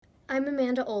I'm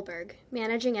Amanda Olberg,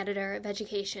 Managing Editor of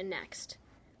Education Next.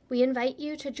 We invite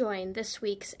you to join this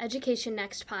week's Education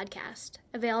Next podcast,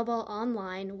 available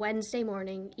online Wednesday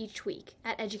morning each week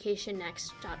at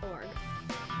educationnext.org.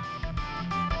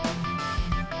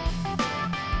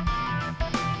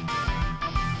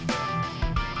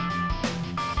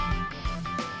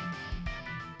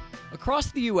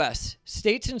 Across the U.S.,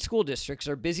 states and school districts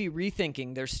are busy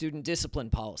rethinking their student discipline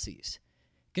policies.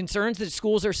 Concerns that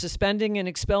schools are suspending and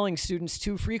expelling students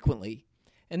too frequently,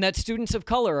 and that students of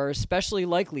color are especially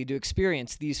likely to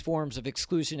experience these forms of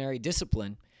exclusionary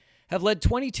discipline, have led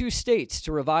 22 states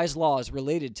to revise laws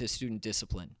related to student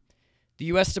discipline. The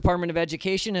U.S. Department of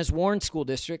Education has warned school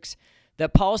districts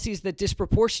that policies that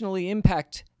disproportionately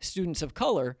impact students of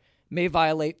color may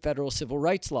violate federal civil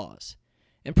rights laws.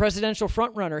 And presidential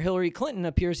frontrunner Hillary Clinton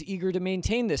appears eager to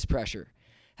maintain this pressure,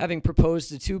 having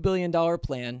proposed a $2 billion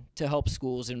plan to help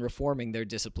schools in reforming their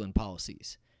discipline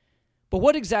policies. But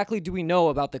what exactly do we know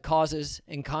about the causes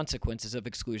and consequences of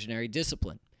exclusionary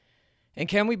discipline? And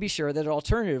can we be sure that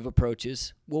alternative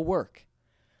approaches will work?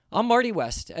 I'm Marty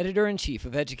West, Editor-in-Chief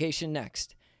of Education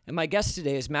Next, and my guest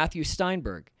today is Matthew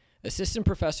Steinberg, Assistant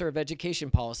Professor of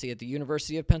Education Policy at the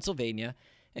University of Pennsylvania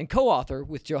and co-author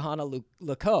with Johanna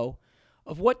Lecoe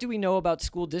of What Do We Know About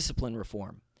School Discipline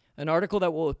Reform, an article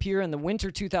that will appear in the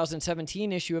winter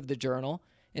 2017 issue of the Journal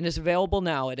and is available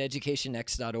now at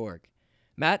educationnext.org.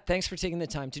 Matt, thanks for taking the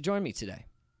time to join me today.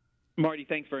 Marty,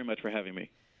 thanks very much for having me.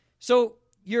 So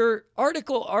your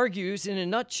article argues in a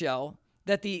nutshell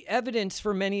that the evidence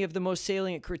for many of the most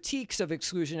salient critiques of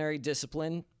exclusionary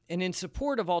discipline and in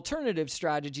support of alternative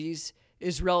strategies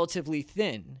is relatively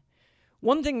thin.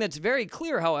 One thing that's very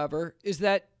clear, however, is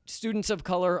that students of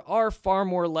color are far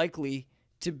more likely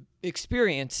to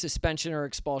experience suspension or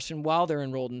expulsion while they're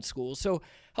enrolled in school. So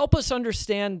help us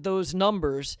understand those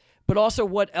numbers, but also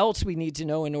what else we need to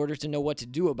know in order to know what to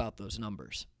do about those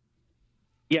numbers.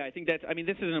 Yeah, this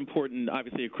is an important,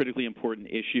 obviously a critically important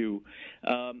issue.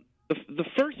 The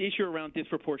first issue around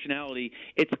disproportionality,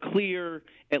 it's clear,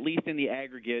 at least in the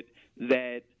aggregate,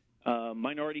 that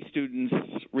minority students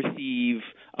receive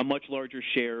a much larger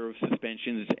share of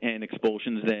suspensions and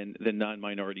expulsions than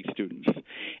non-minority students.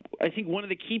 I think one of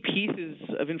the key pieces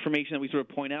of information that we sort of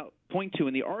point to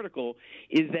in the article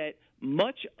is that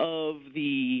much of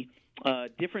the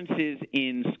differences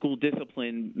in school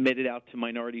discipline meted out to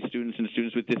minority students and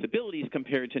students with disabilities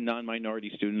compared to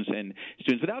non-minority students and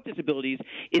students without disabilities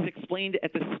is explained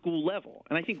at the school level.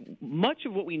 And I think much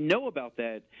of what we know about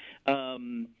that,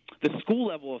 the school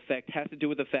level effect, has to do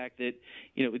with the fact that,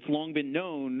 it's long been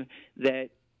known that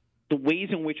the ways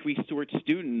in which we sort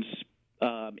students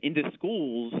into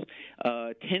schools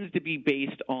tends to be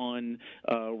based on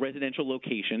residential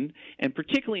location, and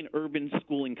particularly in urban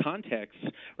schooling contexts,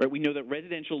 right? We know that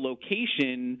residential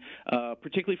location,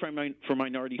 particularly for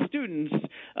minority students,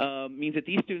 means that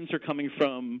these students are coming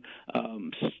from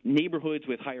neighborhoods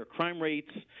with higher crime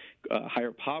rates,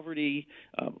 higher poverty,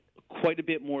 quite a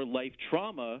bit more life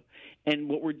trauma, and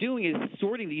what we're doing is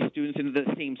sorting these students into the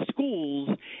same schools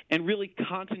and really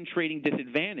concentrating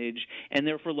disadvantage, and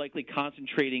therefore likely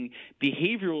concentrating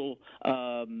behavioral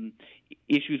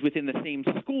issues within the same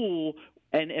school.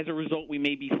 And as a result, we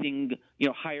may be seeing,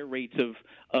 higher rates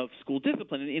of school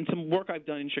discipline. And in some work I've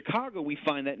done in Chicago, we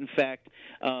find that, in fact,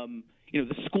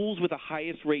 the schools with the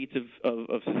highest rates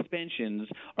of suspensions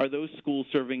are those schools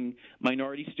serving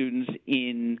minority students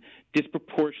in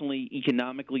disproportionately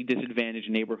economically disadvantaged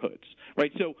neighborhoods,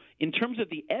 right? So in terms of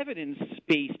the evidence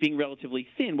base being relatively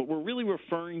thin, what we're really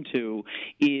referring to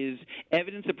is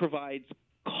evidence that provides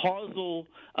causal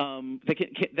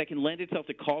that can lend itself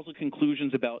to causal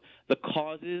conclusions about the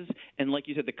causes and, like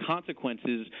you said, the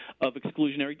consequences of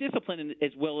exclusionary discipline,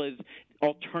 as well as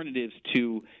alternatives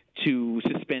to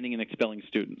suspending and expelling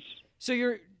students. So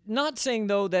you're not saying,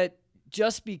 though, that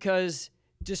just because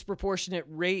disproportionate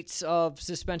rates of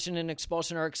suspension and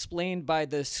expulsion are explained by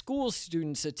the schools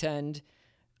students attend,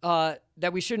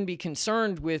 that we shouldn't be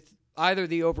concerned with either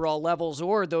the overall levels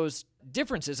or those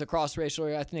differences across racial or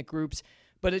ethnic groups,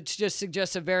 but it just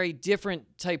suggests a very different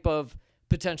type of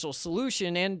potential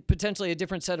solution and potentially a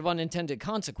different set of unintended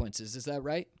consequences. Is that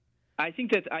right? I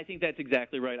think that's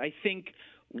exactly right. I think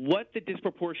what the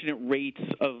disproportionate rates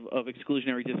of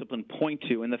exclusionary discipline point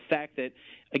to, and the fact that,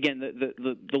 again,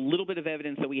 the little bit of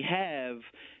evidence that we have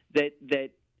that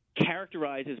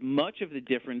characterizes much of the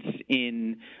difference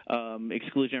in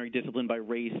exclusionary discipline by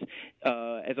race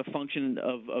as a function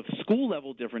of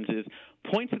school-level differences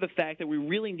points to the fact that we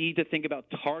really need to think about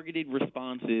targeted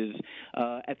responses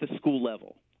at the school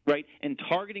level, right? And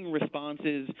targeting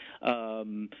responses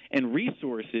and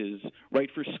resources, right,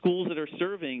 for schools that are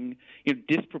serving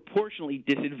disproportionate disproportionately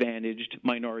disadvantaged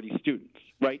minority students,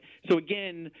 right? So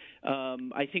again,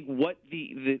 I think what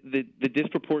the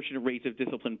disproportionate rates of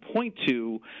discipline point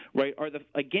to, right, are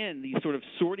these sort of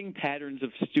sorting patterns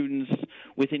of students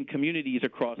within communities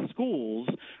across schools,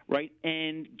 right,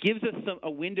 and gives us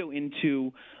a window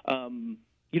into the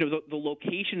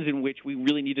locations in which we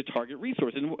really need to target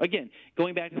resources. And again,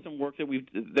 going back to some work that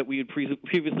we had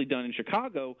previously done in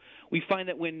Chicago, we find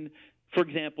that when, for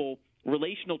example,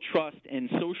 relational trust and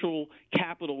social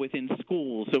capital within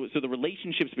schools, so the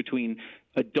relationships between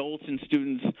adults and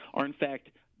students are in fact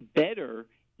better,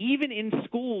 even in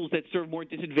schools that serve more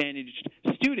disadvantaged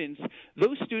students,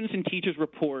 those students and teachers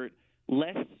report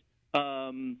less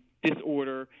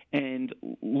disorder and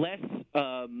less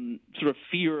sort of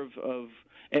fear of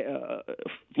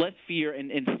less fear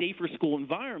and safer school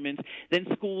environments than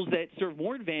schools that serve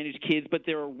more advantaged kids, but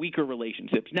there are weaker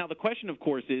relationships. Now, the question, of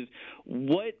course, is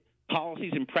what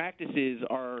policies and practices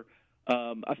are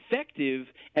effective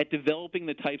at developing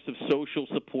the types of social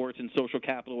supports and social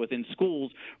capital within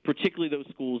schools, particularly those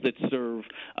schools that serve,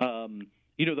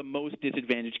 the most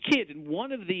disadvantaged kids. And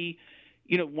one of the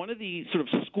sort of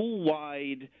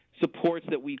school-wide supports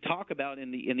that we talk about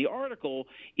in the article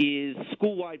is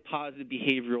school-wide positive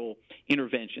behavioral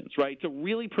interventions, right? So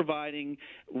really providing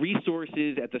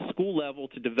resources at the school level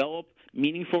to develop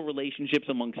meaningful relationships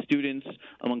among students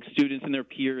and their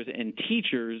peers and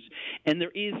teachers. And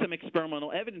there is some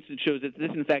experimental evidence that shows that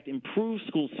this, in fact, improves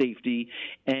school safety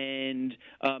and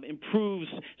improves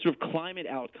sort of climate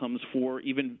outcomes for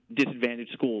even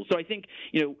disadvantaged schools. So I think,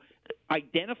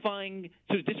 identifying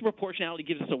sort of disproportionality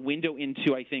gives us a window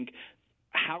into, I think,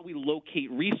 how we locate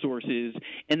resources.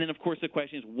 And then, of course, the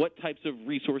question is what types of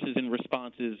resources and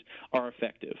responses are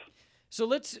effective. So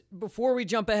let's, before we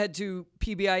jump ahead to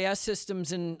PBIS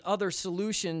systems and other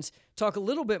solutions, talk a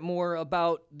little bit more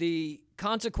about the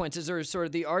consequences or sort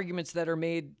of the arguments that are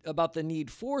made about the need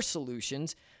for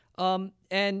solutions.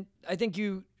 And I think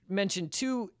you mentioned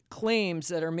two claims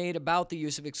that are made about the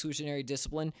use of exclusionary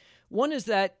discipline. One is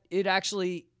that it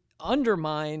actually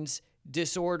undermines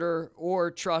disorder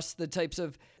or trust, the types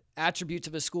of attributes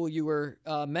of a school you were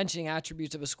mentioning,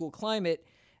 attributes of a school climate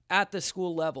at the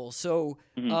school level. So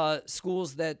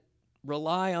schools that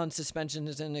rely on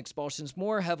suspensions and expulsions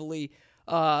more heavily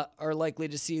are likely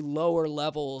to see lower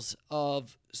levels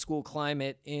of school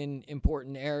climate in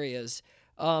important areas.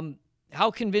 How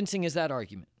convincing is that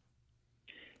argument?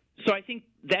 So I think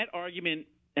that argument,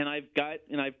 and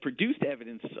I've produced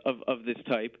evidence of this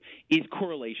type, is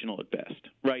correlational at best,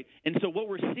 right? And so what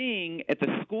we're seeing at the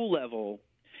school level,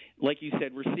 like you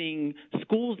said, we're seeing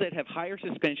schools that have higher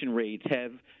suspension rates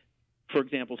have, for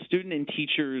example, student and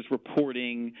teachers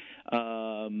reporting,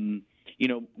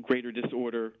 greater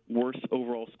disorder, worse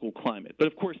overall school climate. But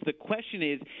of course, the question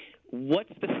is,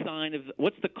 what's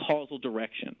the causal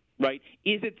direction, right?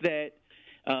 Is it that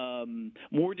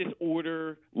more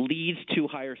disorder leads to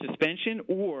higher suspension,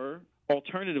 or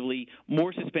alternatively,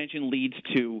 more suspension leads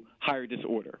to higher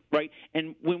disorder, right?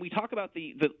 And when we talk about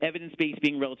the evidence base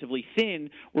being relatively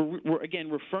thin, we're again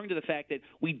referring to the fact that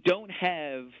we don't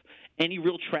have any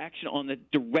real traction on the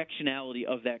directionality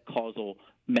of that causal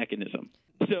mechanism.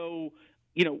 So,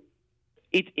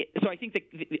 so I think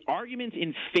the arguments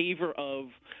in favor of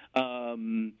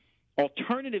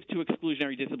alternatives to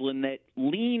exclusionary discipline that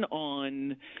lean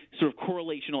on sort of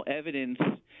correlational evidence,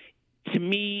 to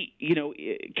me,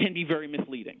 can be very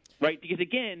misleading, right? Because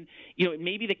again, it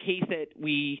may be the case that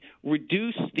we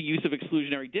reduce the use of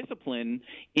exclusionary discipline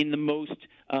in the most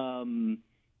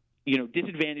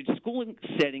disadvantaged schooling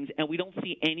settings, and we don't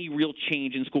see any real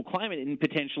change in school climate and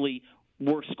potentially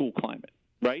worse school climate.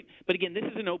 Right? But again, this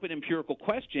is an open empirical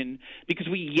question because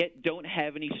we yet don't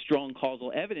have any strong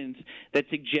causal evidence that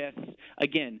suggests,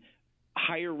 again,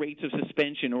 higher rates of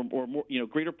suspension or more,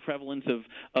 greater prevalence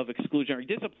of exclusionary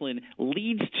discipline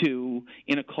leads to,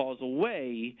 in a causal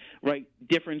way, right,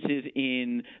 differences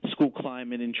in school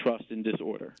climate and trust and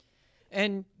disorder.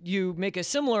 And you make a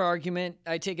similar argument,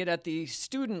 I take it, at the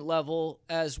student level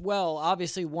as well.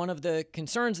 Obviously, one of the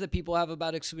concerns that people have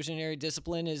about exclusionary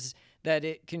discipline is that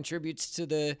it contributes to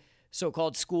the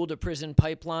so-called school-to-prison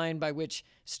pipeline, by which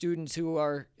students who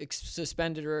are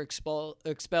suspended or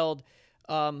expelled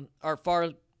are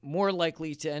far more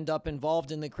likely to end up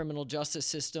involved in the criminal justice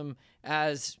system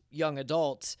as young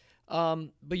adults.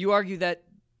 But you argue that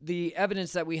the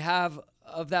evidence that we have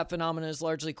of that phenomenon is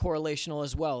largely correlational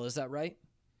as well. Is that right?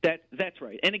 That's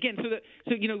right. And again,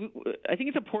 I think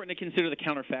it's important to consider the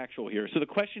counterfactual here. So the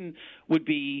question would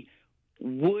be,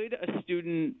 would a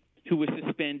student who was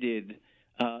suspended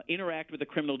interact with the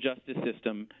criminal justice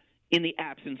system in the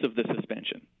absence of the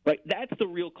suspension, right? That's the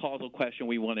real causal question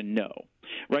we want to know,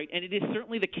 right? And it is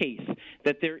certainly the case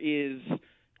that there is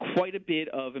quite a bit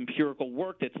of empirical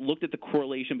work that's looked at the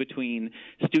correlation between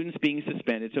students being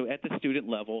suspended, so at the student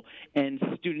level, and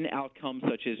student outcomes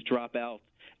such as dropout,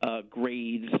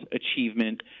 grades,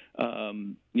 achievement,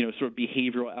 sort of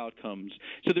behavioral outcomes.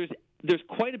 So there's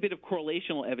quite a bit of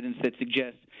correlational evidence that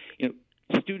suggests,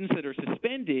 students that are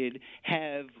suspended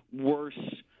have worse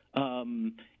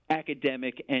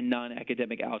academic and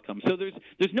non-academic outcomes. So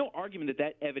there's no argument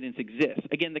that evidence exists.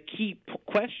 Again, the key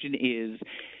question is,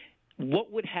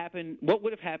 what would have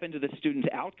happened to the students'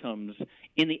 outcomes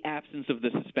in the absence of the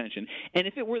suspension? And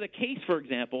if it were the case, for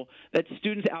example, that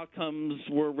students' outcomes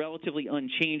were relatively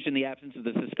unchanged in the absence of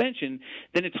the suspension,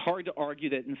 then it's hard to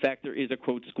argue that, in fact, there is a,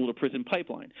 quote, school-to-prison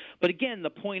pipeline. But again, the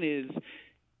point is,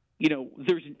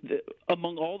 there's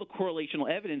among all the correlational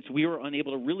evidence, we were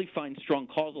unable to really find strong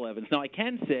causal evidence. Now, I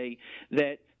can say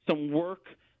that some work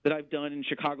that I've done in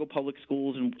Chicago Public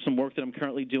Schools and some work that I'm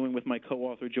currently doing with my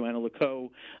co-author, Joanna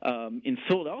Lecoe, in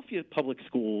Philadelphia Public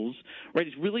Schools, right,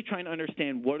 is really trying to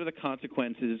understand what are the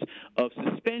consequences of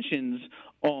suspensions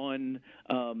on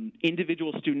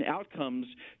individual student outcomes,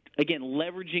 again,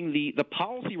 leveraging the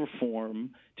policy reform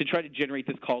to try to generate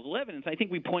this causal evidence. I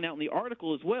think we point out in the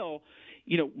article as well,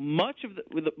 much of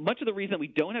the reason that we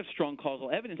don't have strong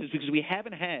causal evidence is because we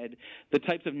haven't had the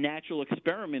types of natural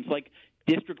experiments like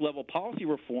district-level policy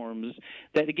reforms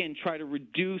that, again, try to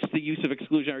reduce the use of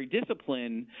exclusionary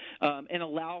discipline and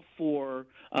allow for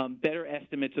better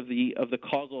estimates of the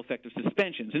causal effect of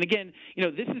suspensions. And again,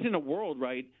 this is in a world,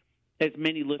 right, as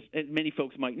many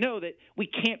folks might know, that we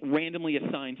can't randomly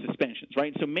assign suspensions,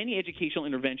 right? So many educational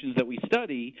interventions that we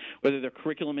study, whether they're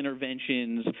curriculum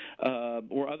interventions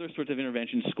or other sorts of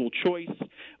interventions, school choice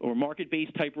or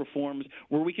market-based type reforms,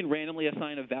 where we can randomly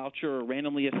assign a voucher or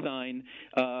randomly assign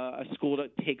a school to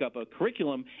take up a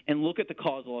curriculum and look at the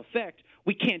causal effect,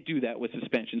 we can't do that with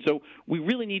suspension. So we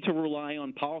really need to rely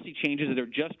on policy changes that are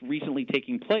just recently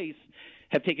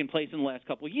have taken place in the last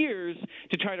couple of years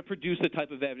to try to produce the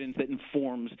type of evidence that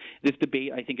informs this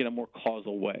debate, I think, in a more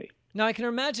causal way. Now, I can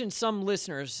imagine some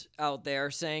listeners out there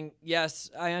saying,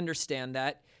 yes, I understand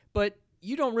that, but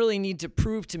you don't really need to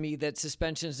prove to me that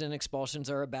suspensions and expulsions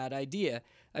are a bad idea.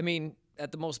 I mean,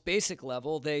 at the most basic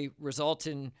level, they result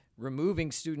in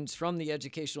removing students from the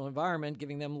educational environment,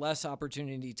 giving them less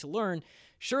opportunity to learn.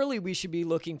 Surely we should be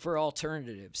looking for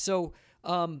alternatives. So,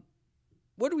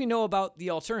 what do we know about the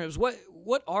alternatives?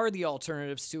 What are the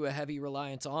alternatives to a heavy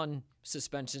reliance on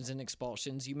suspensions and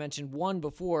expulsions? You mentioned one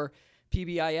before,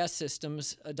 PBIS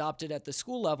systems adopted at the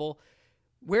school level.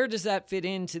 Where does that fit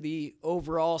into the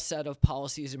overall set of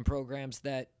policies and programs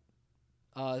that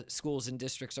schools and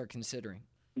districts are considering?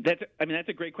 That's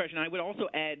a great question. I would also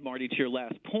add, Marty, to your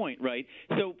last point, right?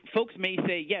 So folks may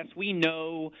say, yes, we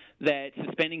know that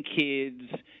suspending kids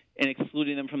and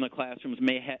excluding them from the classrooms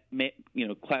may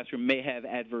have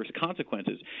adverse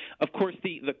consequences. Of course,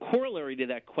 the corollary to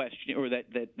that question or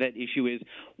that issue is,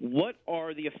 what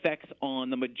are the effects on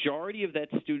the majority of that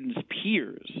student's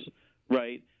peers,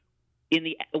 right,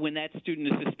 when that student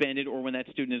is suspended or when that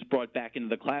student is brought back into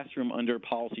the classroom under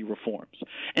policy reforms?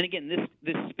 And again,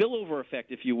 this spillover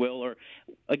effect, if you will, or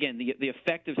again, the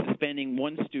effect of suspending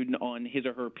one student on his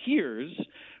or her peers,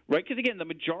 right? Because again, the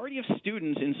majority of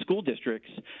students in school districts,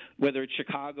 whether it's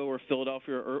Chicago or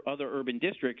Philadelphia or other urban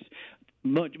districts,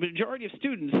 majority of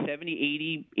students,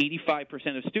 70, 80,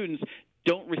 85% of students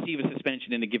don't receive a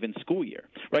suspension in a given school year,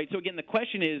 right? So again, the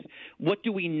question is, what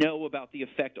do we know about the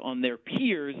effect on their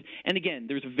peers? And again,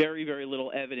 there's very, very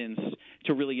little evidence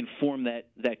to really inform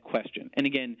that question. And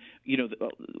again,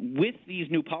 with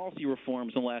these new policy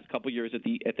reforms in the last couple of years at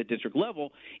the district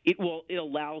level, it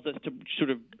allows us to sort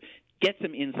of get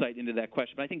some insight into that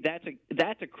question. But I think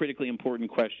that's a critically important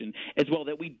question as well,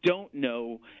 that we don't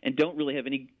know and don't really have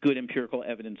any good empirical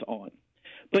evidence on.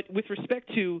 But with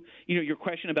respect to your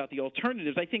question about the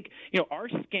alternatives, I think our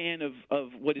scan of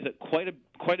what is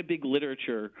quite a big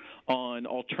literature on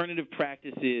alternative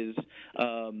practices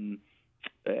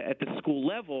at the school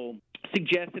level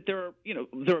suggests that there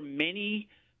are many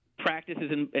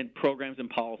practices and programs and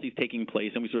policies taking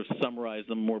place, and we sort of summarize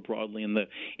them more broadly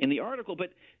in the article. But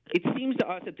it seems to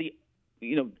us that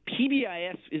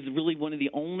PBIS is really one of the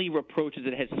only approaches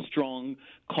that has strong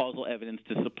causal evidence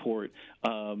to support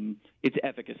its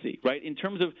efficacy, right? In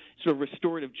terms of sort of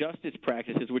restorative justice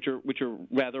practices, which are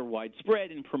rather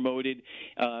widespread and promoted,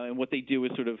 and what they do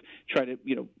is sort of try to,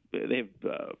 they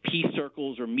have peace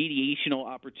circles or mediational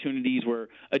opportunities where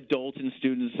adults and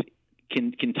students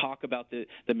can talk about the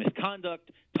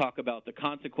misconduct, talk about the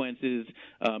consequences,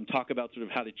 talk about sort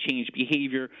of how to change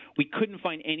behavior. We couldn't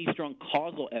find any strong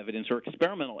causal evidence or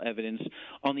experimental evidence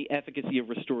on the efficacy of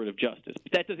restorative justice.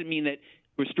 But that doesn't mean that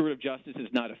restorative justice is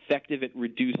not effective at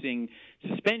reducing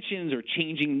suspensions or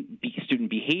changing student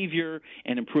behavior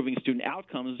and improving student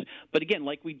outcomes. But again,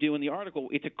 like we do in the article,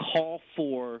 it's a call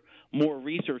for more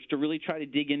research to really try to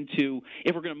dig into,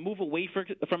 if we're going to move away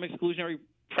from exclusionary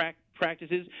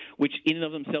practices, which in and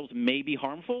of themselves may be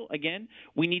harmful, again,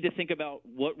 we need to think about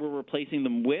what we're replacing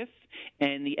them with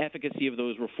and the efficacy of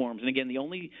those reforms. And again,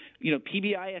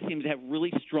 PBIS seems to have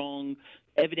really strong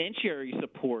evidentiary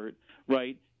support,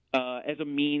 right, as a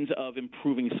means of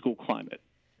improving school climate.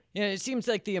 Yeah, it seems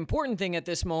like the important thing at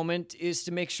this moment is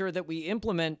to make sure that we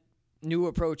implement new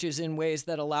approaches in ways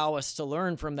that allow us to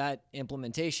learn from that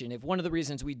implementation. If one of the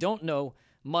reasons we don't know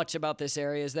much about this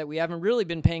area is that we haven't really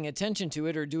been paying attention to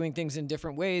it or doing things in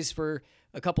different ways for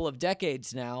a couple of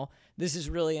decades now, this is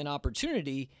really an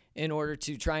opportunity in order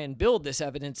to try and build this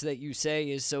evidence that you say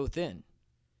is so thin.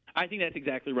 I think that's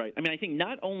exactly right. I mean, I think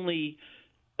not only,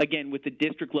 again, with the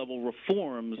district level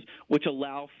reforms, which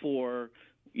allow for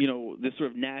this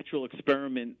sort of natural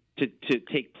experiment to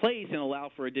take place and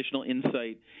allow for additional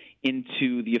insight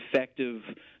into the effect of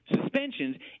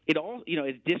suspensions, it all,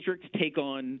 as districts take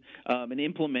on and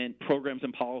implement programs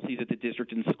and policies at the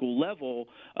district and school level,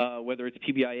 whether it's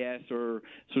PBIS or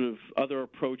sort of other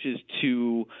approaches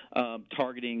to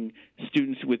targeting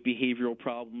students with behavioral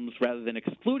problems rather than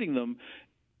excluding them,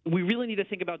 we really need to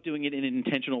think about doing it in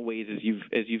intentional ways, as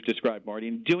you've described, Marty,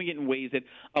 and doing it in ways that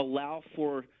allow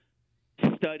for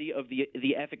study of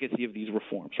the efficacy of these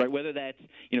reforms, right? Whether that's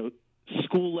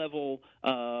school level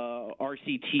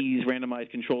RCTs, randomized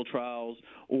control trials,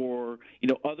 or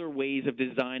other ways of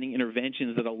designing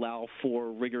interventions that allow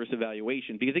for rigorous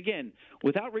evaluation. Because again,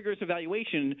 without rigorous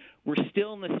evaluation, we're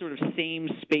still in this sort of same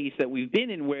space that we've been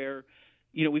in, where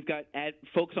we've got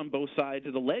folks on both sides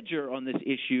of the ledger on this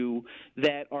issue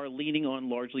that are leaning on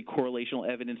largely correlational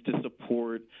evidence to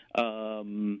support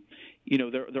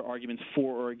their arguments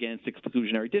for or against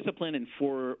exclusionary discipline and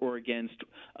for or against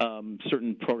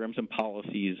certain programs and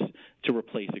policies to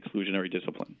replace exclusionary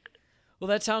discipline. Well,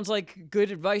 that sounds like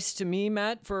good advice to me,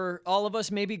 Matt. For all of us,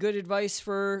 maybe good advice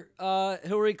for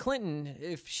Hillary Clinton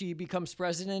if she becomes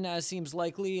president, as seems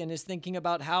likely, and is thinking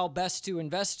about how best to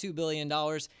invest $2 billion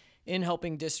in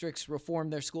helping districts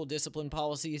reform their school discipline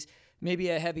policies. Maybe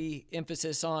a heavy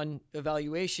emphasis on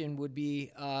evaluation would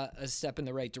be a step in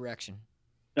the right direction.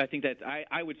 I think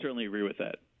I would certainly agree with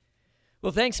that.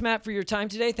 Well, thanks, Matt, for your time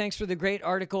today. Thanks for the great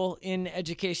article in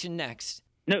Education Next.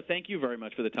 No, thank you very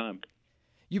much for the time.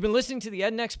 You've been listening to the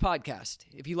EdNext podcast.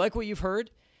 If you like what you've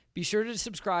heard, be sure to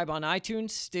subscribe on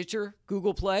iTunes, Stitcher,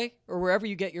 Google Play, or wherever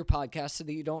you get your podcasts so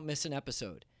that you don't miss an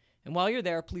episode. And while you're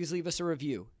there, please leave us a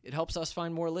review. It helps us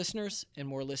find more listeners, and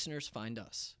more listeners find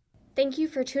us. Thank you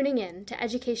for tuning in to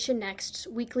Education Next's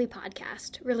weekly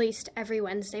podcast, released every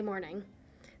Wednesday morning.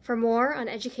 For more on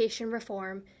education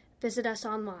reform, visit us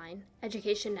online,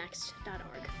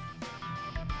 educationnext.org.